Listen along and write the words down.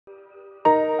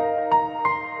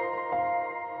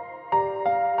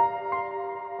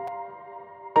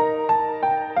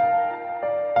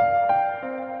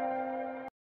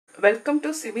Welcome to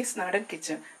Simis Nadan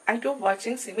Kitchen. I do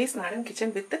watching Simis Nadan Kitchen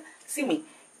with Simi.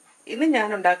 ഇന്ന് ഞാൻ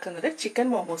ഉണ്ടാക്കുന്നത് chicken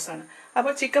momos ആണ്.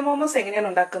 അപ്പോൾ ചിക്കൻ മോമോസ് എങ്ങനെയാണ്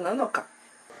ഉണ്ടാക്കുന്നത് നോക്കാം.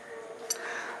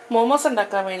 മോമോസ്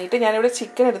ഉണ്ടാക്കാൻ വേണ്ടിയിട്ട് ഞാൻ ഇവിടെ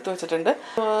ചിക്കൻ എടുത്തു വെച്ചിട്ടുണ്ട്.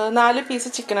 4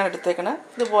 പീസ് ചിക്കനാണ് എടുത്തേക്കുന്നത്.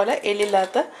 ഇതുപോലെ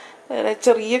എല്ലില്ലാത്ത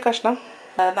ചെറിയ കഷ്ണം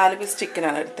 4 പീസ്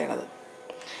ചിക്കനാണ് എടുത്തേക്കുന്നത്.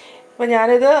 അപ്പോൾ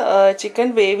ഞാനിത് ചിക്കൻ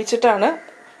വേവിച്ചിട്ടാണ്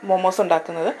മോമോസ്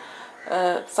ഉണ്ടാക്കുന്നത്.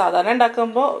 സാധാരണ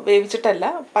ഉണ്ടാക്കുമ്പോൾ വേവിച്ചിട്ടല്ല,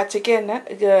 പച്ചയ്ക്ക് തന്നെ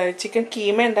ചിക്കൻ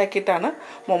കീമ ഉണ്ടാക്കിയിട്ടാണ്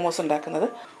മോമോസ് ഉണ്ടാക്കുന്നത്.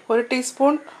 1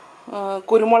 ടീസ്പൂൺ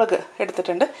കുരുമുളക്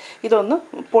എടുത്തിട്ടുണ്ട്. ഇതൊന്ന്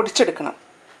പൊടിച്ചെടുക്കണം.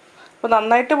 അപ്പോൾ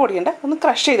നന്നായിട്ട് പൊടിയണ്ട, ഒന്ന്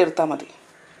ക്രഷ് ചെയ്തെടുത്താൽ മതി.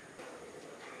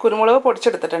 കുരുമുളക്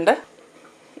പൊടിച്ചെടുത്തിട്ടുണ്ട്.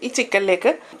 ഈ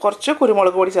ചിക്കനിലേക്ക് കുറച്ച്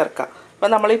കുരുമുളക് പൊടി ചേർക്കാം.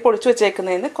 അപ്പോൾ നമ്മൾ ഈ പൊടിച്ച്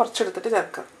വെച്ചേക്കുന്നതിന് കുറച്ചെടുത്തിട്ട്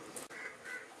ചേർക്കാം.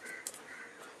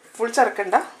 ഫുൾ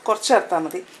ചേർക്കണ്ട, കുറച്ച് ചേർത്താൽ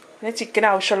മതി. പിന്നെ ചിക്കന്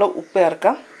ആവശ്യമുള്ള ഉപ്പ്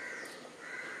ചേർക്കാം,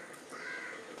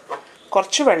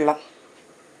 കുറച്ച് വെള്ളം.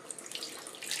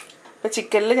 ഇപ്പോൾ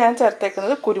ചിക്കനിൽ ഞാൻ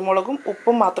ചേർത്തേക്കുന്നത് കുരുമുളകും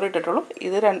ഉപ്പും മാത്രമേ ഇട്ടിട്ടുള്ളൂ.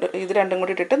 ഇത് രണ്ടും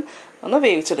കൂടി ഇട്ടിട്ട് ഒന്ന്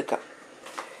വേവിച്ചെടുക്കാം.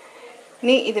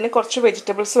 ഇനി ഇതിന് കുറച്ച്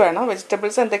വെജിറ്റബിൾസ് വേണം.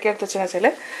 വെജിറ്റബിൾസ് എന്തൊക്കെയാണെന്ന് വെച്ചാൽ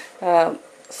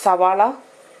സവാള,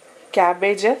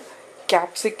 cabbage,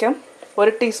 capsicum,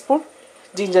 1 teaspoon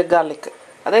ginger garlic,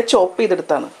 അത് ചോപ്പ്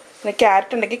ചെയ്തെടുത്താണ്. പിന്നെ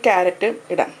ക്യാരറ്റ് ഉണ്ടെങ്കിൽ ക്യാരറ്റ്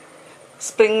ഇടാം.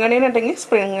 സ്പ്രിംഗ് അണിയൻ ഉണ്ടെങ്കിൽ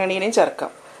സ്പ്രിംഗ് അണിയനും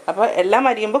ചേർക്കാം. അപ്പോൾ എല്ലാം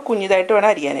അരിയുമ്പോൾ കുഞ്ഞിതായിട്ട്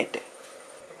വേണം അരിയാനായിട്ട്.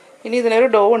 ഇനി ഇതിനൊരു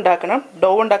ഡോ ഉണ്ടാക്കണം. ഡോ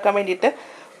ഉണ്ടാക്കാൻ വേണ്ടിയിട്ട്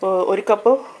 1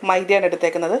 കപ്പ് മൈദയാണ്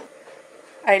എടുത്തേക്കുന്നത്.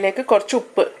 അതിലേക്ക് കുറച്ച്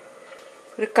ഉപ്പ്,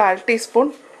 1/4 ടീസ്പൂൺ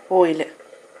ഓയിൽ,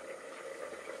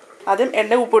 ആദ്യം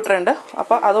എണ്ണ ഉപ്പ് ഇട്ടിട്ടുണ്ട്.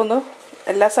 അപ്പോൾ അതൊന്ന്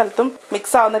എല്ലാ സ്ഥലത്തും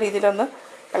മിക്സ് ആവുന്ന രീതിയിലൊന്ന്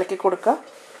ഇളക്കി കൊടുക്കുക.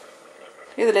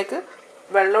 ഇതിലേക്ക്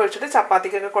വെള്ളം ഒഴിച്ചിട്ട്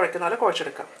ചപ്പാത്തിക്കൊക്കെ കുഴക്കുന്ന പോലെ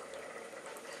കുഴച്ചെടുക്കാം.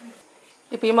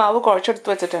 ഇപ്പോൾ ഈ മാവ് കുഴച്ചെടുത്ത്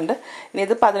വെച്ചിട്ടുണ്ട്. ഇനി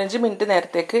ഇത് 15 മിനിറ്റ്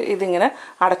നേരത്തേക്ക് ഇതിങ്ങനെ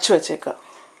അടച്ചു വെച്ചേക്കുക.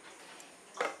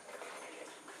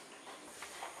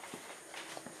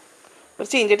 ഒരു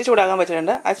ചീഞ്ചട്ടി ചൂടാകാൻ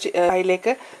വെച്ചിട്ടുണ്ട്.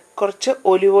 അതിലേക്ക് കുറച്ച്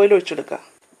olive oil ഒഴിച്ചെടുക്കുക.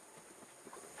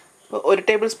 1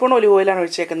 table spoon olive ഓയിലാണ്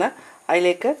ഒഴിച്ചേക്കുന്നത്.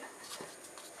 അതിലേക്ക്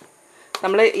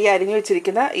നമ്മൾ ഈ അരിഞ്ഞു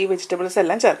വെച്ചിരിക്കുന്ന ഈ വെജിറ്റബിൾസ്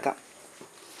എല്ലാം ചേർക്കാം.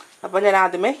 അപ്പോൾ ഞാൻ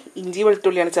ആദ്യമേ ഇഞ്ചി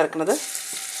വെളുത്തുള്ളിയാണ് ചേർക്കുന്നത്.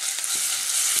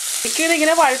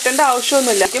 ഇതിങ്ങനെ വഴറ്റേണ്ട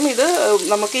ആവശ്യമൊന്നുമില്ല. ഇത്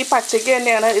നമുക്ക് ഈ പച്ചയ്ക്ക്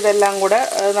തന്നെയാണ് ഇതെല്ലാം കൂടെ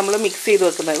നമ്മൾ മിക്സ് ചെയ്ത്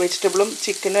വെക്കുന്നത്. വെജിറ്റബിളും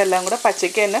ചിക്കനും എല്ലാം കൂടെ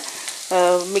പച്ചയ്ക്ക് തന്നെ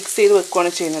മിക്സ് ചെയ്ത്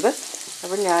വെക്കുകയാണ് ചെയ്യുന്നത്.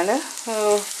 അപ്പോൾ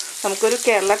നമുക്കൊരു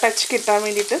കേരള ടച്ച് കിട്ടാൻ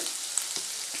വേണ്ടിയിട്ട്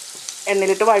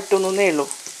എണ്ണയിലിട്ട് വഴറ്റുന്നേ ഉള്ളൂ.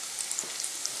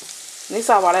 ഇനി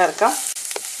സവാള ചേർക്കാം,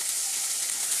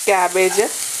 ക്യാബേജ്,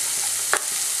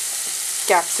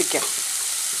 ക്യാപ്സിക്കം.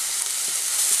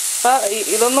 അപ്പോൾ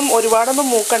ഇതൊന്നും ഒരുപാടൊന്നും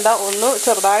മൂക്കണ്ട, ഒന്ന്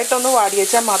ചെറുതായിട്ടൊന്ന് വാടി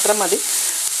വെച്ചാൽ മാത്രം മതി.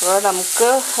 അപ്പോൾ നമുക്ക്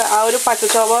ആ ഒരു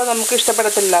പച്ചച്ചോവ നമുക്ക്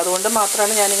ഇഷ്ടപ്പെടത്തില്ല. അതുകൊണ്ട്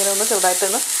മാത്രമാണ് ഞാനിങ്ങനെ ഒന്ന്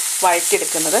ചെറുതായിട്ടൊന്ന്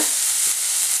വഴറ്റിയെടുക്കുന്നത്.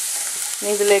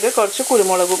 ഇനി ഇതിലേക്ക് കുറച്ച്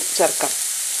കുരുമുളകും ചേർക്കാം.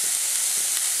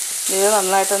 ഇത്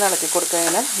നന്നായിട്ടൊന്ന് ഇളക്കി കൊടുക്കുക.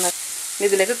 ഇങ്ങനെ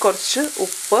ഇതിലേക്ക് കുറച്ച്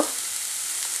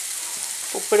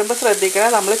ഉപ്പിടുമ്പോൾ ശ്രദ്ധിക്കണം,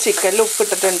 നമ്മൾ ചിക്കനിൽ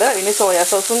ഉപ്പിട്ടിട്ടുണ്ട്. ഇനി സോയാ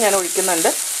സോസും ഞാൻ ഒഴിക്കുന്നുണ്ട്.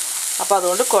 അപ്പോൾ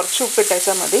അതുകൊണ്ട് കുറച്ച്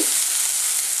ഉപ്പിട്ടേച്ചാൽ മതി.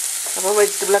 അപ്പോൾ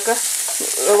വെജിറ്റബിളൊക്കെ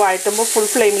വഴറ്റുമ്പോൾ ഫുൾ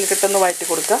ഫ്ലെയിമിൽ കിട്ടുന്ന വഴറ്റി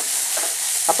കൊടുക്കുക.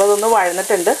 അപ്പോൾ അതൊന്ന്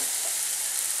വഴന്നിട്ടുണ്ട്.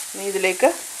 ഇനി ഇതിലേക്ക്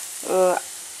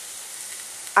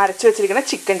അരച്ച് വെച്ചിരിക്കുന്ന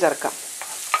ചിക്കൻ ചേർക്കാം.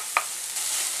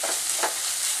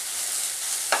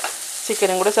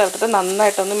 ചിക്കനും കൂടെ ചേർത്തിട്ട്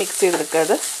നന്നായിട്ടൊന്ന് മിക്സ് ചെയ്തെടുക്കുക.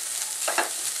 അത്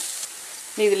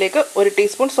ഇനി ഇതിലേക്ക് 1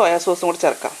 ടീസ്പൂൺ സോയാ സോസും കൂടി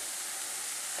ചേർക്കാം.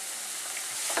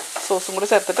 സോസും കൂടി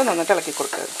ചേർത്തിട്ട് നന്നായിട്ട് ഇളക്കി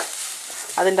കൊടുക്കുക.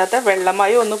 അതിൻ്റെ അകത്ത്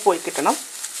വെള്ളമായി ഒന്ന് പോയി കിട്ടണം.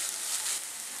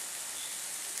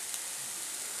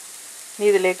 ഇനി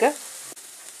ഇതിലേക്ക്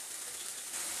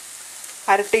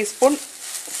 1/2 ടീസ്പൂൺ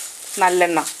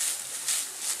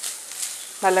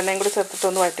നല്ലെണ്ണയും കൂടി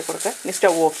ചേർത്തിട്ടൊന്ന് വഴറ്റി കൊടുക്കുക. ഇനി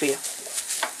സ്റ്റവ് ഓഫ് ചെയ്യുക.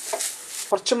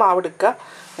 കുറച്ച് മാവ് എടുക്കുക,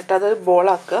 എന്നിട്ടത്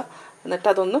ബോളാക്കുക. എന്നിട്ട്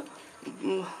അതൊന്ന്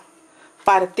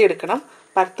പരത്തിയെടുക്കണം.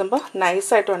 പരത്തുമ്പോൾ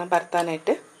നൈസായിട്ട് വേണം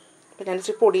പരത്താനായിട്ട്. അപ്പോൾ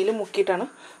ഞാനിച്ചിരി പൊടിയിൽ മുക്കിയിട്ടാണ്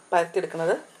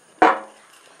പരത്തിയെടുക്കുന്നത്.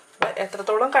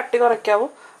 എത്രത്തോളം കട്ടി കുറയ്ക്കാവോ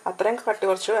അത്രയും കട്ടി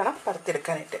കുറച്ച് വേണം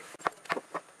പരത്തിയെടുക്കാനായിട്ട്.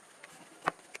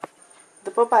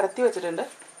 ഇതിപ്പോൾ പരത്തി വെച്ചിട്ടുണ്ട്.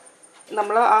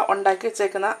 നമ്മൾ ആ ഉണ്ടാക്കി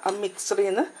വെച്ചേക്കുന്ന ആ മിക്സ്ചറിൽ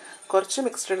നിന്ന് കുറച്ച്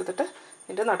മിക്സ്ചർ എടുത്തിട്ട്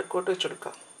ഇതിൻ്റെ നടുക്കോട്ട്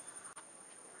വെച്ചെടുക്കാം.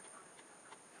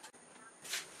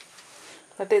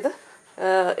 എന്നിട്ട് ഇത്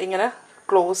ഇങ്ങനെ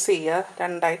ക്ലോസ് ചെയ്യുക.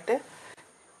 രണ്ടായിട്ട്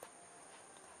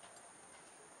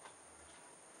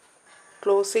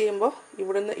ക്ലോസ് ചെയ്യുമ്പോൾ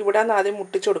ഇവിടെ നിന്ന് ആദ്യം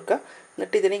മുട്ടിച്ച് കൊടുക്കുക.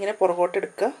 എന്നിട്ട് ഇതിനിങ്ങനെ പുറകോട്ട്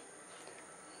എടുക്കുക.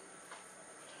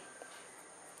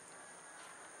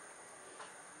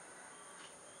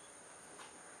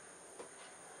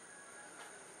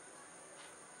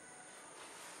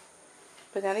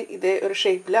 അപ്പോൾ ഞാൻ ഇതേ ഒരു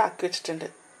ഷേപ്പിൽ ആക്കി വെച്ചിട്ടുണ്ട്.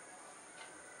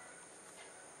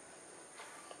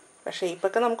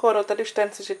 ഷേപ്പൊക്കെ നമുക്ക് ഓരോരുത്തരുടെ ഇഷ്ടം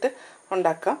അനുസരിച്ചിട്ട്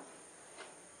ഉണ്ടാക്കാം.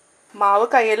 മാവ്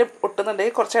കയ്യിൽ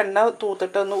ഒട്ടുന്നുണ്ടെങ്കിൽ കുറച്ച് എണ്ണ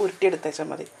തൂത്തിട്ട് ഒന്ന് ഉരുട്ടിയെടുത്തേച്ചാൽ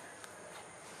മതി.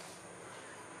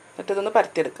 എന്നിട്ട് ഇതൊന്ന്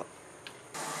പരത്തിയെടുക്കാം.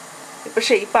 ഇപ്പോൾ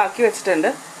ഷേപ്പാക്കി വെച്ചിട്ടുണ്ട്.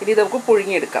 ഇനി ഇത് നമുക്ക്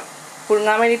പുഴുങ്ങിയെടുക്കാം.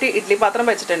 പുഴുങ്ങാൻ വേണ്ടിയിട്ട് ഇഡ്ഡലി പാത്രം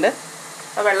വെച്ചിട്ടുണ്ട്.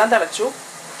 വെള്ളം തിളച്ചു.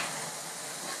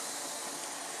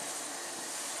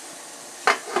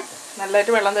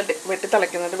 നല്ലതായിട്ട് വെള്ളം വെട്ടി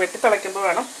തിളയ്ക്കുന്നുണ്ട്. വെട്ടി തിളയ്ക്കുമ്പോൾ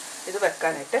വേണം ഇത്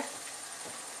വെക്കാനായിട്ട്.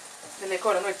 ഇതിലേക്ക്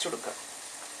ഓരോന്ന് വെച്ച് കൊടുക്കാം.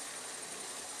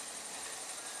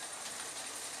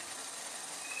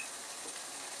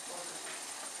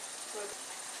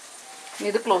 ഇനി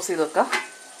ഇത് ക്ലോസ് ചെയ്ത് വെക്കാം.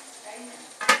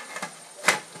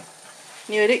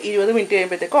 ഇനി ഒരു 20 മിനിറ്റ്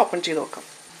കഴിയുമ്പോഴത്തേക്ക് ഓപ്പൺ ചെയ്ത് നോക്കാം.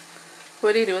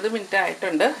 ഒരു 20 മിനിറ്റ്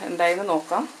ആയിട്ടുണ്ട്. എന്തായെന്ന്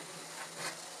നോക്കാം.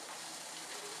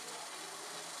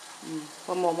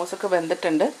 അപ്പോൾ മോമോസൊക്കെ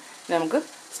വെന്തിട്ടുണ്ട്. നമുക്ക്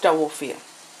സ്റ്റൗ ഓഫ് ചെയ്യാം.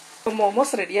 അപ്പോൾ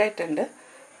മോമോസ് റെഡി ആയിട്ടുണ്ട്.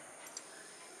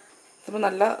 അപ്പോൾ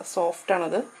നല്ല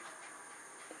സോഫ്റ്റാണത്.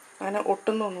 അങ്ങനെ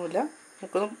ഒട്ടുന്നൊന്നുമില്ല.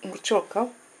 നമുക്കൊന്ന് മുറിച്ച് നോക്കാം.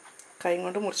 കൈ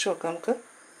കൊണ്ട് മുറിച്ച് നോക്കാം. നമുക്ക്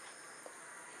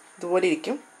ഇതുപോലെ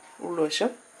ഇരിക്കും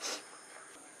ഉള്ളുവശം.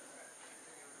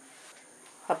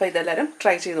 അപ്പോൾ ഇതെല്ലാവരും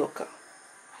ട്രൈ ചെയ്ത് നോക്കാം.